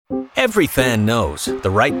Every fan knows the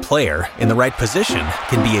right player in the right position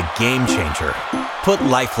can be a game changer. Put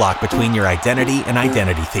LifeLock between your identity and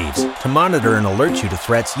identity thieves to monitor and alert you to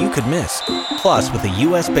threats you could miss. Plus, with a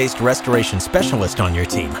U.S.-based restoration specialist on your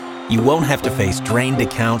team, you won't have to face drained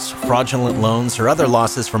accounts, fraudulent loans, or other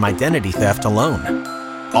losses from identity theft alone.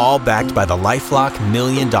 All backed by the LifeLock $1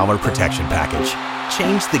 Million Protection Package.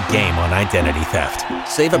 Change the game on identity theft.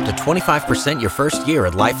 Save up to 25% your first year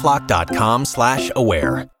at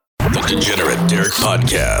LifeLock.com/aware. The Degenerate Derek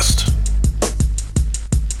Podcast.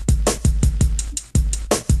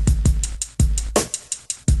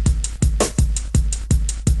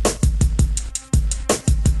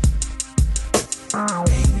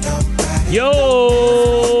 Yo,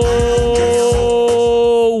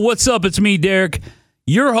 what's up? It's me, Derek,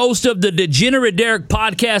 your host of the Degenerate Derek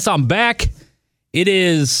Podcast. I'm back. It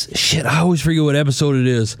is, I always forget what episode it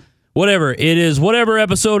is. Whatever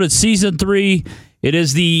episode, it's season 3. It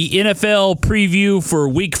is the NFL preview for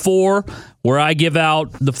week 4, where I give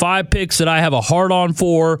out the 5 picks that I have a hard-on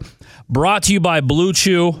for, brought to you by Blue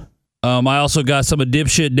Chew. I also got some of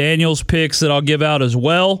Dipshit Daniel's picks that I'll give out as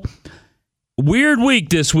well. Weird week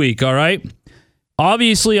this week, all right?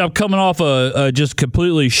 Obviously, I'm coming off a just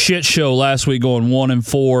completely shit show last week, going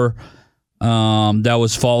 1-4. That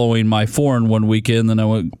was following my 4-1 weekend, then I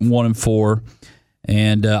went 1-4.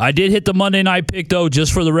 And I did hit the Monday night pick, though.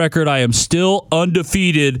 Just for the record, I am still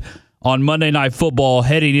undefeated on Monday Night Football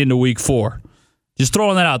heading into week 4. Just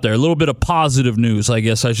throwing that out there. A little bit of positive news, I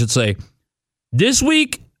guess I should say. This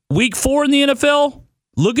week, week 4 in the NFL,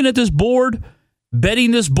 looking at this board,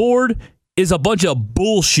 betting this board is a bunch of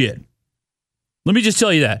bullshit. Let me just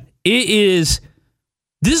tell you that. This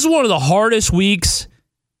is one of the hardest weeks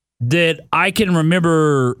that I can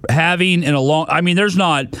remember having in a long... I mean,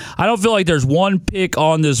 I don't feel like there's one pick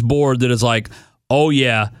on this board that is like, oh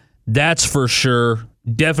yeah, that's for sure,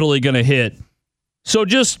 definitely going to hit. So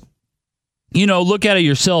just, look at it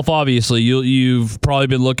yourself, obviously. You've probably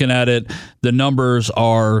been looking at it. The numbers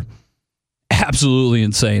are absolutely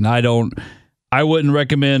insane. I wouldn't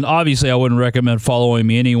recommend following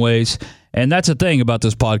me anyways. And that's the thing about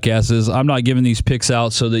this podcast is I'm not giving these picks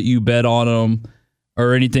out so that you bet on them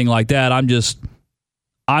or anything like that. I'm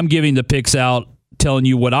giving the picks out, telling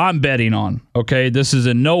you what I'm betting on, okay? This is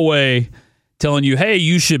in no way telling you, hey,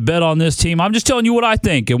 you should bet on this team. I'm just telling you what I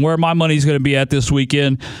think and where my money's going to be at this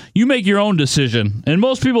weekend. You make your own decision, and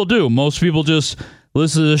most people do. Most people just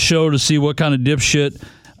listen to the show to see what kind of dipshit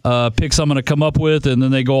picks I'm going to come up with, and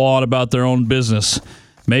then they go on about their own business.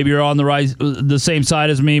 Maybe you're on the same side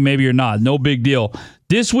as me. Maybe you're not. No big deal.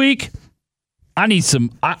 This week, I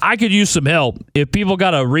could use some help. If people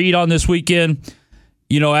got a read on this weekend,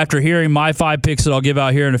 after hearing my 5 picks that I'll give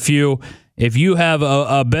out here in a few, if you have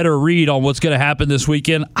a better read on what's going to happen this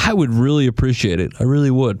weekend, I would really appreciate it. I really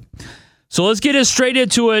would. So let's get straight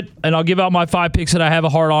into it, and I'll give out my 5 picks that I have a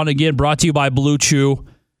hard on. Again, brought to you by Blue Chew.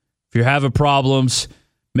 If you're having problems,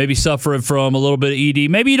 maybe suffering from a little bit of ED,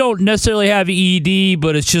 maybe you don't necessarily have ED,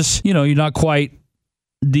 but it's just, you're not quite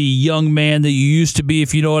the young man that you used to be,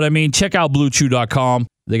 if you know what I mean. Check out BlueChew.com.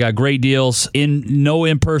 They got great deals. No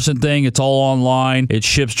in-person thing. It's all online. It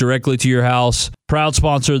ships directly to your house. Proud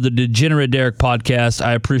sponsor of the Degenerate Derek Podcast.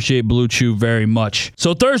 I appreciate Blue Chew very much.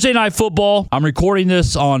 So Thursday Night Football. I'm recording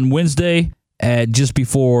this on Wednesday at just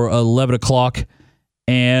before 11 o'clock.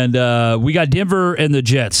 And we got Denver and the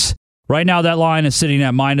Jets. Right now that line is sitting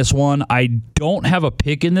at -1. I don't have a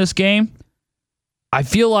pick in this game. I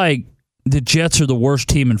feel like the Jets are the worst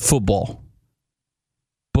team in football.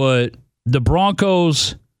 But the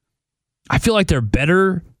Broncos, I feel like they're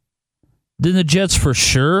better than the Jets for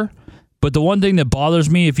sure. But the one thing that bothers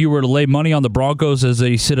me, if you were to lay money on the Broncos, as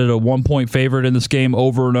they sit at a 1-point favorite in this game,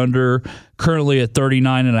 over and under, currently at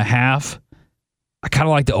 39.5. I kind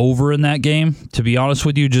of like the over in that game, to be honest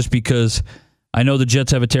with you, just because I know the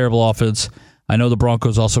Jets have a terrible offense. I know the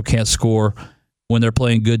Broncos also can't score when they're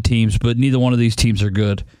playing good teams, but neither one of these teams are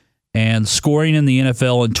good. And scoring in the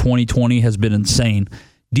NFL in 2020 has been insane.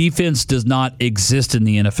 Defense does not exist in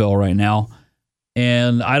the NFL right now.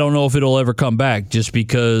 And I don't know if it'll ever come back, just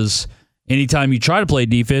because anytime you try to play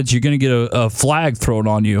defense, you're going to get a flag thrown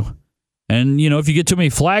on you. And, if you get too many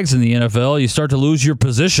flags in the NFL, you start to lose your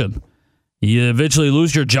position. You eventually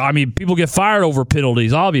lose your job. I mean, people get fired over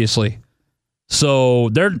penalties, obviously. So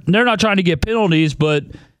they're not trying to get penalties, but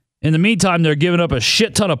in the meantime, they're giving up a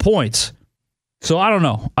shit ton of points. So I don't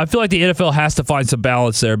know. I feel like the NFL has to find some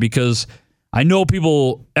balance there, because I know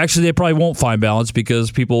people, actually they probably won't find balance, because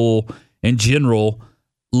people in general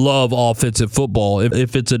love offensive football.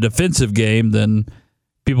 If it's a defensive game, then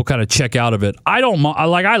people kind of check out of it. I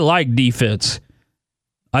like defense.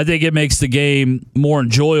 I think it makes the game more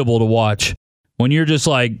enjoyable to watch. When you're just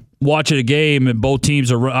like watching a game and both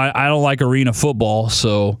teams are, I don't like arena football,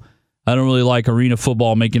 so I don't really like arena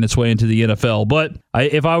football making its way into the NFL. But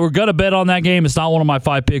if I were going to bet on that game, it's not one of my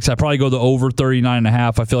 5 picks. I'd probably go the over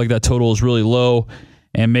 39.5. I feel like that total is really low,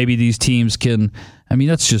 and maybe these teams can, I mean,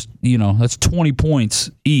 that's just, that's 20 points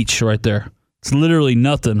each right there. It's literally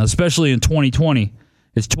nothing, especially in 2020.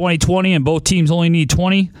 It's 2020 and both teams only need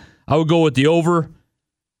 20. I would go with the over.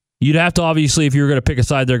 You'd have to, obviously, if you were going to pick a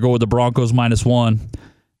side there, go with the Broncos -1.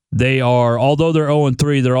 They are, although they're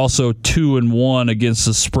 0-3, they're also 2-1 against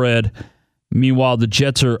the spread. Meanwhile, the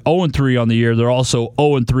Jets are 0-3 on the year. They're also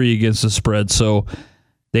 0-3 against the spread. So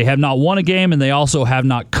they have not won a game, and they also have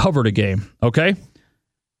not covered a game. Okay?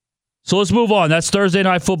 So let's move on. That's Thursday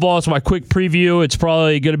Night Football. It's my quick preview. It's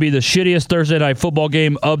probably going to be the shittiest Thursday Night Football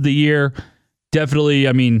game of the year. Definitely,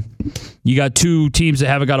 I mean, you got 2 teams that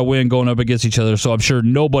haven't got a win going up against each other, so I'm sure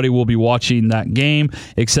nobody will be watching that game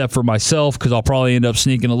except for myself, because I'll probably end up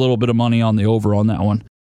sneaking a little bit of money on the over on that one.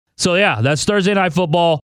 So, yeah, that's Thursday Night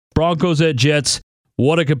Football. Broncos at Jets.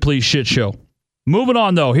 What a complete shit show. Moving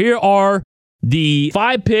on, though. Here are the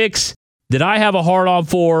 5 picks that I have a hard-on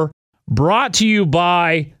for, brought to you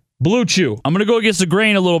by Blue Chew. I'm going to go against the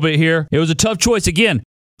grain a little bit here. It was a tough choice. Again,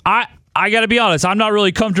 I got to be honest, I'm not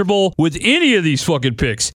really comfortable with any of these fucking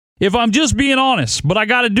picks, if I'm just being honest, but I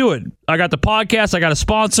got to do it. I got the podcast, I got a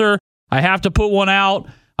sponsor, I have to put one out,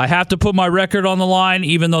 I have to put my record on the line,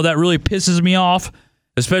 even though that really pisses me off,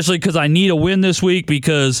 especially because I need a win this week,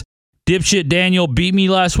 because dipshit Daniel beat me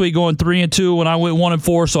last week going 3-2 when I went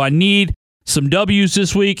 1-4, so I need some W's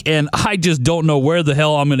this week, and I just don't know where the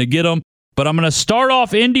hell I'm going to get them, but I'm going to start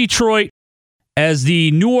off in Detroit, as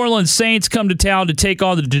the New Orleans Saints come to town to take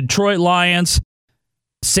on the Detroit Lions.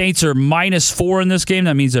 Saints are -4 in this game.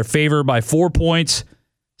 That means they're favored by 4 points.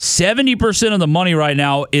 70% of the money right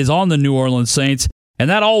now is on the New Orleans Saints, and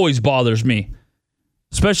that always bothers me.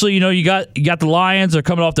 Especially, you got the Lions. They're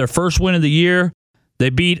coming off their first win of the year. They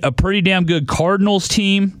beat a pretty damn good Cardinals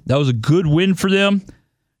team. That was a good win for them.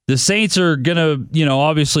 The Saints are going to,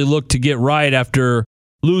 obviously look to get right after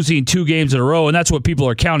losing 2 games in a row, and that's what people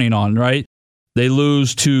are counting on, right? They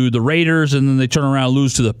lose to the Raiders, and then they turn around and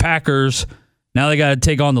lose to the Packers. Now they got to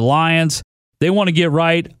take on the Lions. They want to get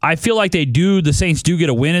right. I feel like the Saints do get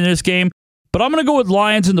a win in this game, but I'm going to go with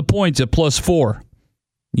Lions in the points at +4.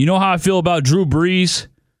 You know how I feel about Drew Brees?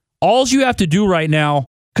 All you have to do right now,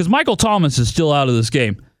 because Michael Thomas is still out of this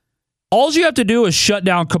game, all you have to do is shut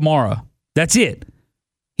down Kamara. That's it.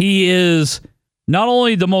 He is not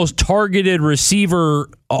only the most targeted receiver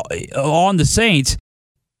on the Saints,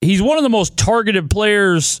 he's one of the most targeted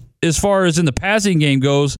players as far as in the passing game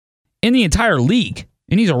goes in the entire league,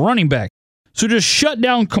 and he's a running back. So just shut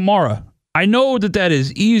down Kamara. I know that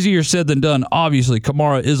is easier said than done. Obviously,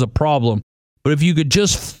 Kamara is a problem. But if you could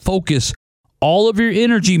just focus all of your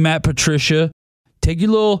energy, Matt Patricia, take your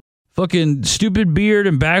little fucking stupid beard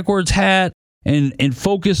and backwards hat and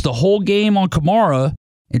focus the whole game on Kamara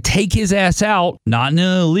and take his ass out, not in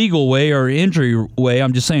an illegal way or injury way.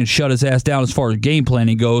 I'm just saying shut his ass down as far as game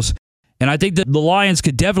planning goes. And I think that the Lions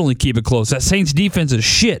could definitely keep it close. That Saints defense is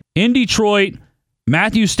shit. In Detroit,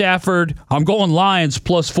 Matthew Stafford, I'm going Lions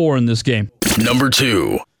 +4 in this game. Number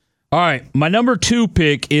 2. All right, my number 2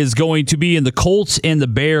 pick is going to be in the Colts and the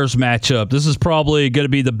Bears matchup. This is probably going to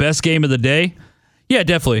be the best game of the day. Yeah,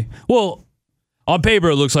 definitely. Well, on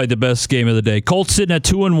paper, it looks like the best game of the day. Colts sitting at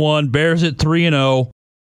 2-1, Bears at 3-0.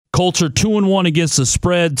 Colts are 2-1 against the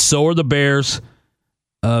spread. So are the Bears.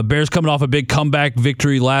 Bears coming off a big comeback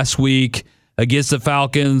victory last week against the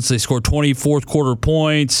Falcons. They scored 20 fourth-quarter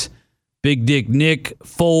points. Big Dick Nick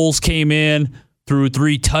Foles came in, threw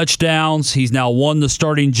 3 touchdowns. He's now won the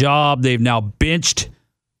starting job. They've now benched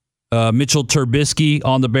Mitchell Trubisky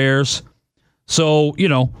on the Bears. So,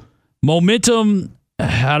 momentum,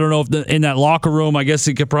 I don't know if in that locker room, I guess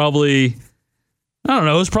it could probably, I don't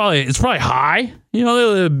know, it's probably high.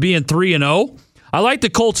 They're being 3-0. I like the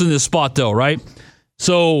Colts in this spot, though, right?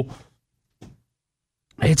 So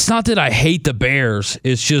it's not that I hate the Bears.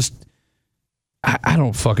 It's just I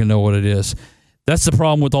don't fucking know what it is. That's the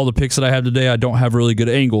problem with all the picks that I have today. I don't have really good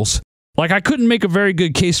angles. Like, I couldn't make a very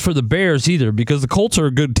good case for the Bears either because the Colts are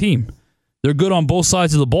a good team. They're good on both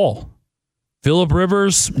sides of the ball. Phillip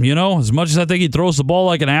Rivers, as much as I think he throws the ball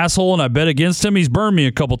like an asshole and I bet against him, he's burned me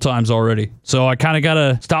a couple times already. So I kind of got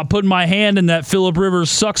to stop putting my hand in that Phillip Rivers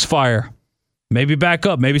sucks fire. Maybe back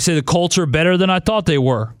up. Maybe say the Colts are better than I thought they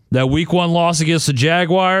were. That week 1 loss against the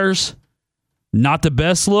Jaguars, not the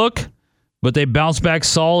best look, but they bounced back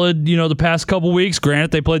solid, the past couple weeks.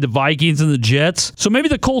 Granted, they played the Vikings and the Jets. So maybe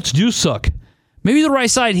the Colts do suck. Maybe the right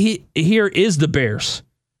side here is the Bears.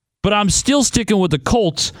 but I'm still sticking with the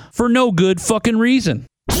Colts for no good fucking reason.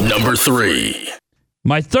 Number 3.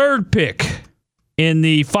 My third pick in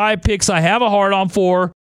the 5 picks I have a hard on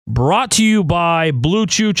for, brought to you by Blue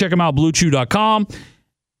Chew. Check them out, bluechew.com.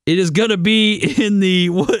 It is going to be in the...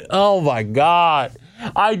 Oh, my God.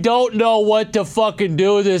 I don't know what to fucking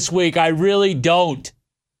do this week. I really don't.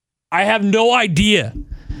 I have no idea.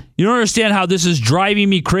 You don't understand how this is driving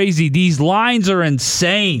me crazy. These lines are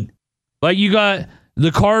insane. Like, you got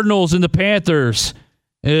the Cardinals and the Panthers.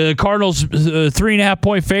 Cardinals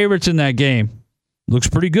 3.5-point favorites in that game. Looks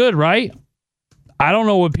pretty good, right? I don't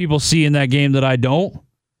know what people see in that game that I don't.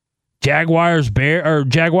 Jaguars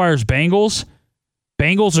Bengals.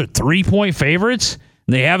 Bengals are 3-point favorites.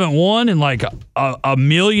 And they haven't won in like a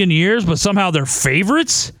million years, but somehow they're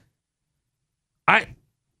favorites.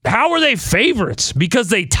 How are they favorites? Because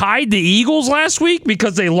they tied the Eagles last week?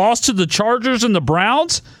 Because they lost to the Chargers and the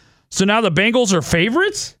Browns? So now the Bengals are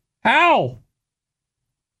favorites? How?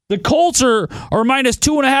 The Colts are minus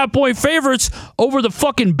 2.5-point favorites over the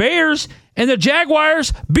fucking Bears, and the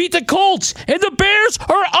Jaguars beat the Colts, and the Bears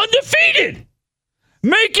are undefeated.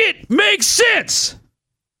 Make it make sense.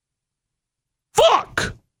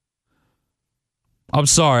 Fuck. I'm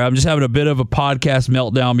sorry. I'm just having a bit of a podcast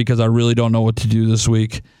meltdown because I really don't know what to do this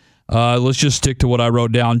week. Let's just stick to what I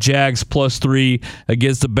wrote down. Jags +3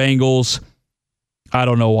 against the Bengals. I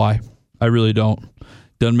don't know why. I really don't.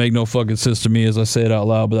 Doesn't make no fucking sense to me as I say it out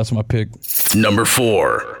loud, but that's my pick. Number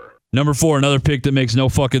 4. Number 4, another pick that makes no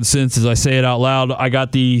fucking sense as I say it out loud. I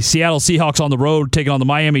got the Seattle Seahawks on the road taking on the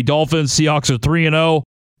Miami Dolphins. Seahawks are 3-0.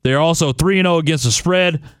 They're also 3-0 against the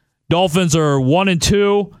spread. Dolphins are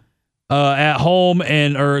 1-2 at home,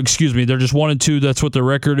 they're just 1-2. That's what their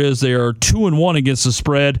record is. They are 2-1 against the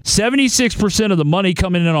spread. 76% of the money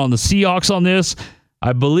coming in on the Seahawks on this.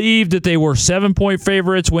 I believe that they were 7-point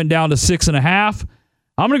favorites, went down to 6.5.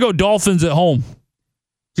 I'm going to go Dolphins at home.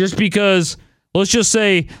 Just because, let's just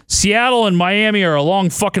say Seattle and Miami are a long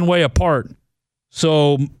fucking way apart.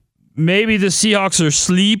 So maybe the Seahawks are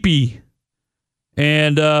sleepy.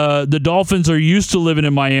 And the Dolphins are used to living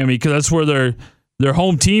in Miami because that's where their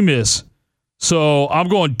home team is. So I'm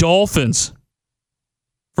going Dolphins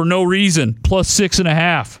for no reason,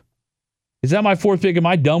 +6.5. Is that my fourth pick? Am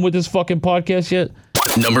I done with this fucking podcast yet?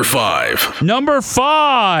 Number 5. Number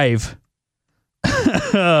 5.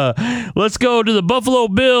 Let's go to the Buffalo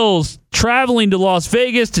Bills traveling to Las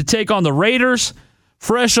Vegas to take on the Raiders.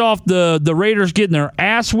 Fresh off the Raiders getting their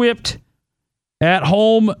ass whipped at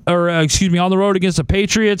home, on the road against the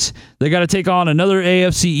Patriots. They got to take on another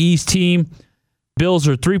AFC East team. Bills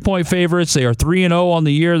are 3-point favorites. They are 3-0 on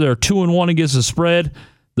the year. They're 2-1 against the spread.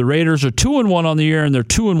 The Raiders are 2-1 on the year, and they're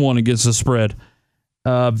 2-1 against the spread.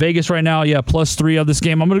 Vegas right now, +3 of this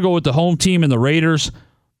game. I'm going to go with the home team and the Raiders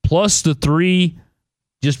 +3,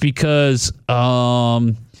 just because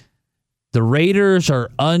the Raiders are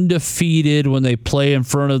undefeated when they play in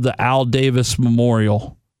front of the Al Davis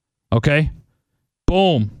Memorial. Okay?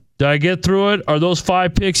 Boom. Did I get through it? Are those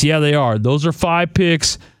 5 picks? Yeah, they are. Those are 5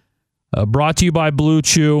 picks brought to you by Blue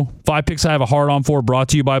Chew. 5 picks I have a hard on for, brought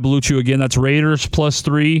to you by Blue Chew. Again, that's Raiders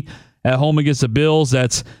 +3 at home against the Bills.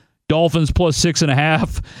 That's Dolphins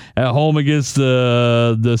 +6.5 at home against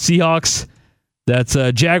the Seahawks. That's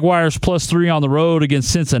Jaguars +3 on the road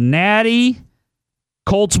against Cincinnati.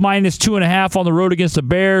 Colts -2.5 on the road against the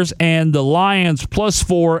Bears. And the Lions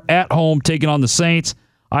 +4 at home taking on the Saints.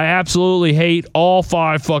 I absolutely hate all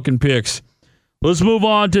 5 fucking picks. Let's move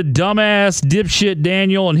on to dumbass dipshit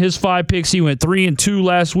Daniel and his 5 picks. He went 3-2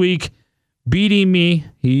 last week, beating me.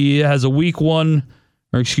 He has a the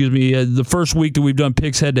first week that we've done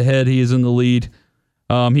picks head-to-head, he is in the lead.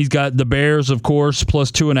 He's got the Bears, of course,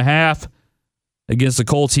 +2.5 against the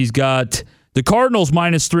Colts. He's got the Cardinals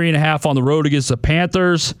 -3.5 on the road against the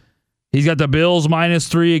Panthers. He's got the Bills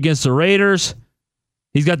 -3 against the Raiders.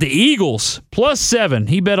 He's got the Eagles +7.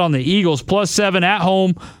 He bet on the Eagles +7 at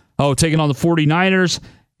home. Taking on the 49ers.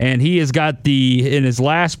 And he has got in his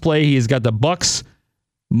last play, he has got the Bucks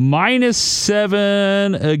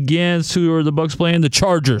 -7 against, who are the Bucks playing? The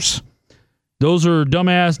Chargers. Those are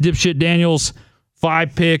dumbass dipshit Daniel's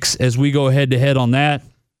 5 picks as we go head-to-head on that.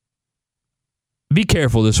 Be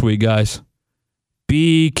careful this week, guys.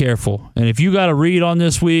 Be careful. And if you got a read on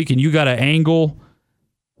this week and you got an angle,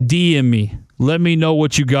 DM me. Let me know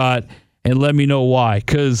what you got and let me know why.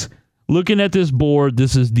 Because looking at this board,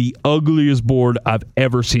 this is the ugliest board I've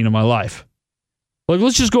ever seen in my life.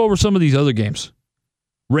 Let's just go over some of these other games.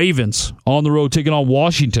 Ravens on the road taking on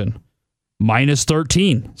Washington.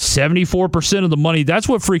 -13. 74% of the money. That's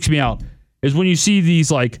what freaks me out, is when you see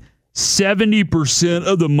these 70%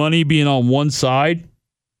 of the money being on one side.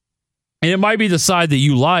 And it might be the side that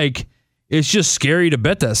you like. It's just scary to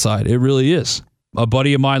bet that side. It really is. A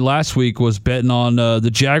buddy of mine last week was betting on the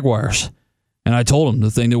Jaguars. And I told him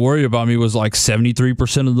the thing that worried about me was like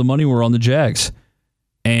 73% of the money were on the Jags.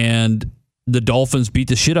 And the Dolphins beat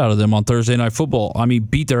the shit out of them on Thursday Night Football. I mean,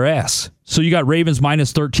 beat their ass. So you got Ravens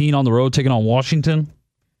minus 13 on the road taking on Washington.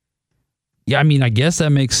 Yeah, I mean, I guess that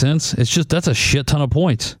makes sense. It's just that's a shit ton of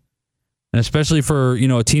points. And especially for,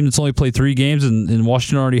 a team that's only played 3 games and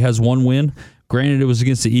Washington already has 1 win. Granted, it was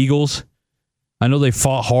against the Eagles. I know they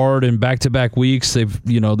fought hard in back-to-back weeks. They've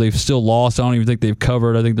still lost. I don't even think they've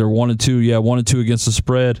covered. I think they're 1-2. Yeah, 1-2 against the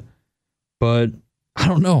spread. But I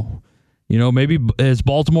don't know. Maybe has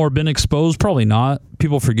Baltimore been exposed? Probably not.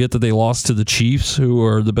 People forget that they lost to the Chiefs, who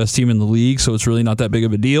are the best team in the league, so it's really not that big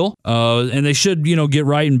of a deal. And they should, get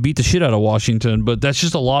right and beat the shit out of Washington. But that's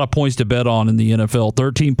just a lot of points to bet on in the NFL.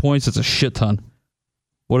 13 points, that's a shit ton.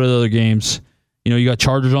 What are the other games? You got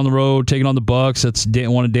Chargers on the road, taking on the Bucks. That's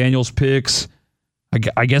one of Daniel's picks.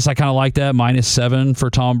 I guess I kind of like that, -7 for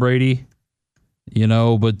Tom Brady.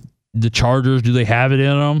 But the Chargers, do they have it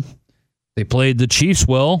in them? They played the Chiefs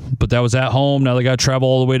well, but that was at home. Now they got to travel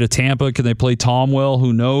all the way to Tampa. Can they play Tom well?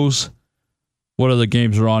 Who knows? What other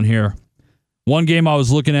games are on here? One game I was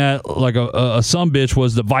looking at, like a sumbitch,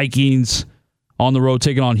 was the Vikings on the road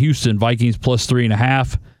taking on Houston. Vikings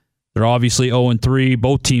 +3.5. They're obviously 0-3.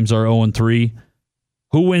 Both teams are 0-3.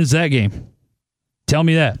 Who wins that game? Tell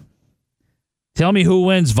me that. Tell me who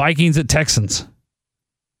wins Vikings at Texans.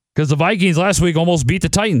 Because the Vikings last week almost beat the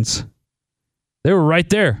Titans. They were right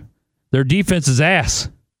there. Their defense is ass.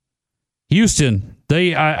 Houston,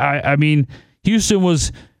 Houston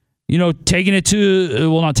was, taking it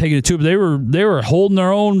to, well, not taking it to, but they were holding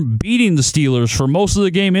their own, beating the Steelers for most of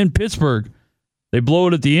the game in Pittsburgh. They blow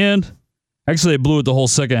it at the end. Actually, they blew it the whole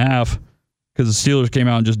second half because the Steelers came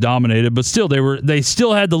out and just dominated. But still, they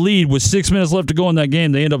still had the lead with 6 minutes left to go in that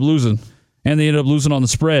game. They end up losing, and they ended up losing on the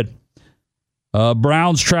spread.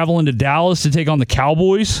 Browns traveling to Dallas to take on the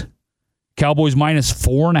Cowboys. Cowboys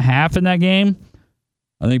 -4.5 in that game.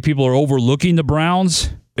 I think people are overlooking the Browns.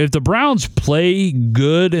 If the Browns play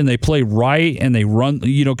good and they play right and they run,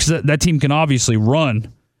 because that team can obviously run,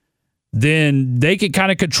 then they can kind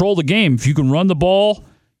of control the game. If you can run the ball,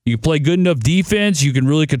 you play good enough defense, you can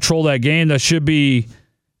really control that game.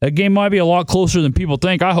 That game might be a lot closer than people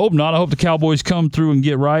think. I hope not. I hope the Cowboys come through and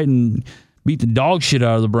get right and beat the dog shit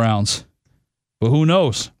out of the Browns. But who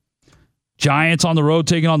knows? Giants on the road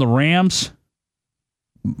taking on the Rams.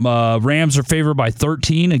 Rams are favored by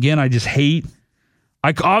 13. Again, I just hate.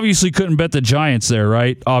 I obviously couldn't bet the Giants there,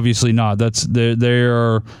 right? Obviously not. They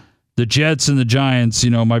are the Jets and the Giants.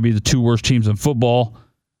 Might be the 2 worst teams in football.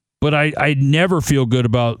 But I never feel good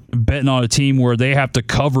about betting on a team where they have to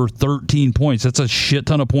cover 13 points. That's a shit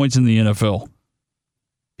ton of points in the NFL.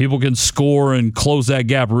 People can score and close that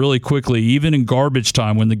gap really quickly, even in garbage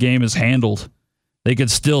time when the game is handled. They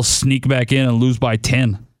could still sneak back in and lose by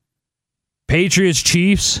 10. Patriots,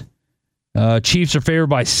 Chiefs. Chiefs are favored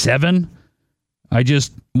by 7.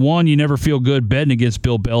 One, you never feel good betting against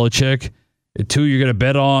Bill Belichick. 2, you're going to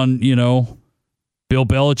bet on, Bill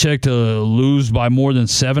Belichick to lose by more than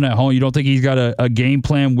 7 at home. You don't think he's got a game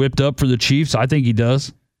plan whipped up for the Chiefs? I think he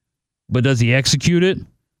does. But does he execute it?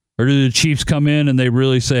 Or do the Chiefs come in and they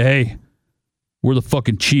really say, hey, we're the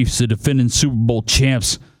fucking Chiefs, the defending Super Bowl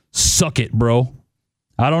champs. Suck it, bro.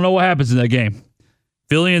 I don't know what happens in that game.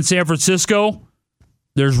 Philly and San Francisco.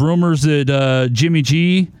 There's rumors that Jimmy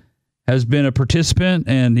G has been a participant,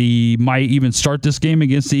 and he might even start this game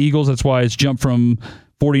against the Eagles. That's why it's jumped from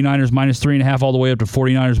 49ers -3.5 all the way up to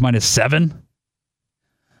 49ers -7.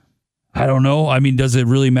 I don't know. I mean, does it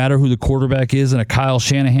really matter who the quarterback is in a Kyle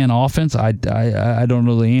Shanahan offense? I don't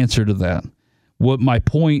know the answer to that. What my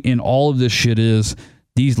point in all of this shit is,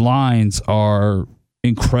 these lines are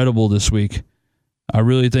incredible this week. I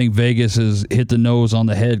really think Vegas has hit the nose on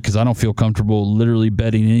the head because I don't feel comfortable literally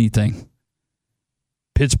betting anything.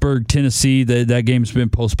 Pittsburgh, Tennessee, that game's been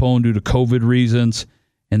postponed due to COVID reasons.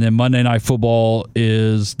 And then Monday Night Football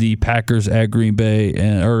is the Packers at Green Bay,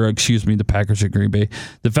 the Packers at Green Bay.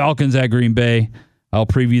 The Falcons at Green Bay. I'll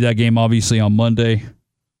preview that game obviously on Monday.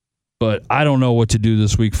 But I don't know what to do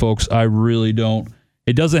this week, folks. I really don't.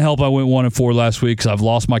 It doesn't help I went 1-4 last week because I've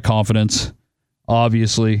lost my confidence,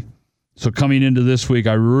 obviously. So coming into this week,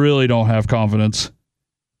 I really don't have confidence.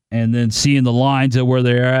 And then seeing the lines at where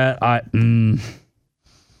they're at, I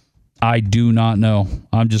do not know.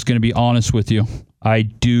 I'm just going to be honest with you. I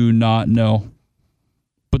do not know.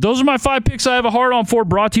 But those are my 5 picks I have a hard on for,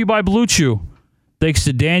 brought to you by Blue Chew. Thanks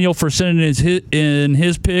to Daniel for sending in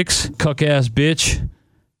his picks. Cuck-ass bitch.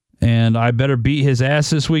 And I better beat his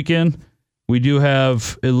ass this weekend. We do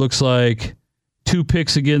have, it looks like, 2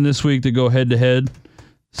 picks again this week to go head-to-head.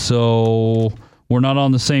 So we're not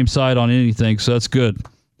on the same side on anything, so that's good.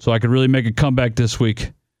 So I could really make a comeback this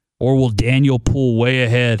week. Or will Daniel pull way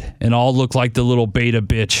ahead and I'll look like the little beta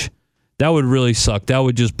bitch? That would really suck. That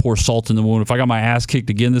would just pour salt in the wound. If I got my ass kicked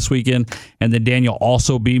again this weekend and then Daniel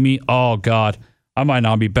also beat me, oh, God, I might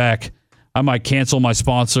not be back. I might cancel my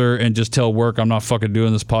sponsor and just tell work I'm not fucking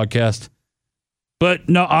doing this podcast. But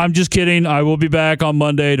no, I'm just kidding. I will be back on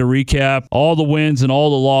Monday to recap all the wins and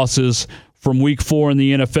all the losses from week 4 in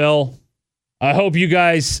the NFL. I hope you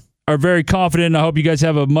guys are very confident. I hope you guys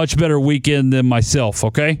have a much better weekend than myself,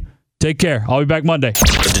 okay? Take care. I'll be back Monday.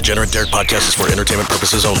 The Degenerate Derek podcast is for entertainment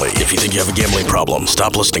purposes only. If you think you have a gambling problem,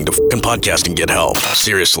 stop listening to fucking podcast and get help.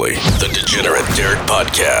 Seriously, the Degenerate Derek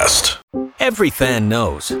podcast. Every fan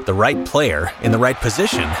knows the right player in the right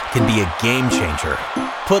position can be a game changer.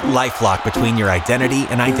 Put LifeLock between your identity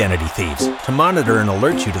and identity thieves to monitor and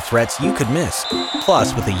alert you to threats you could miss.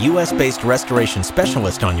 Plus, with a U.S.-based restoration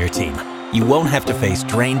specialist on your team, you won't have to face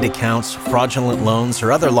drained accounts, fraudulent loans,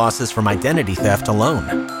 or other losses from identity theft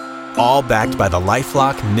alone. All backed by the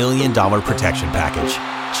LifeLock $1 Million Protection Package.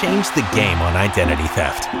 Change the game on identity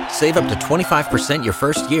theft. Save up to 25% your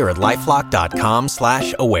first year at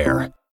LifeLock.com/aware.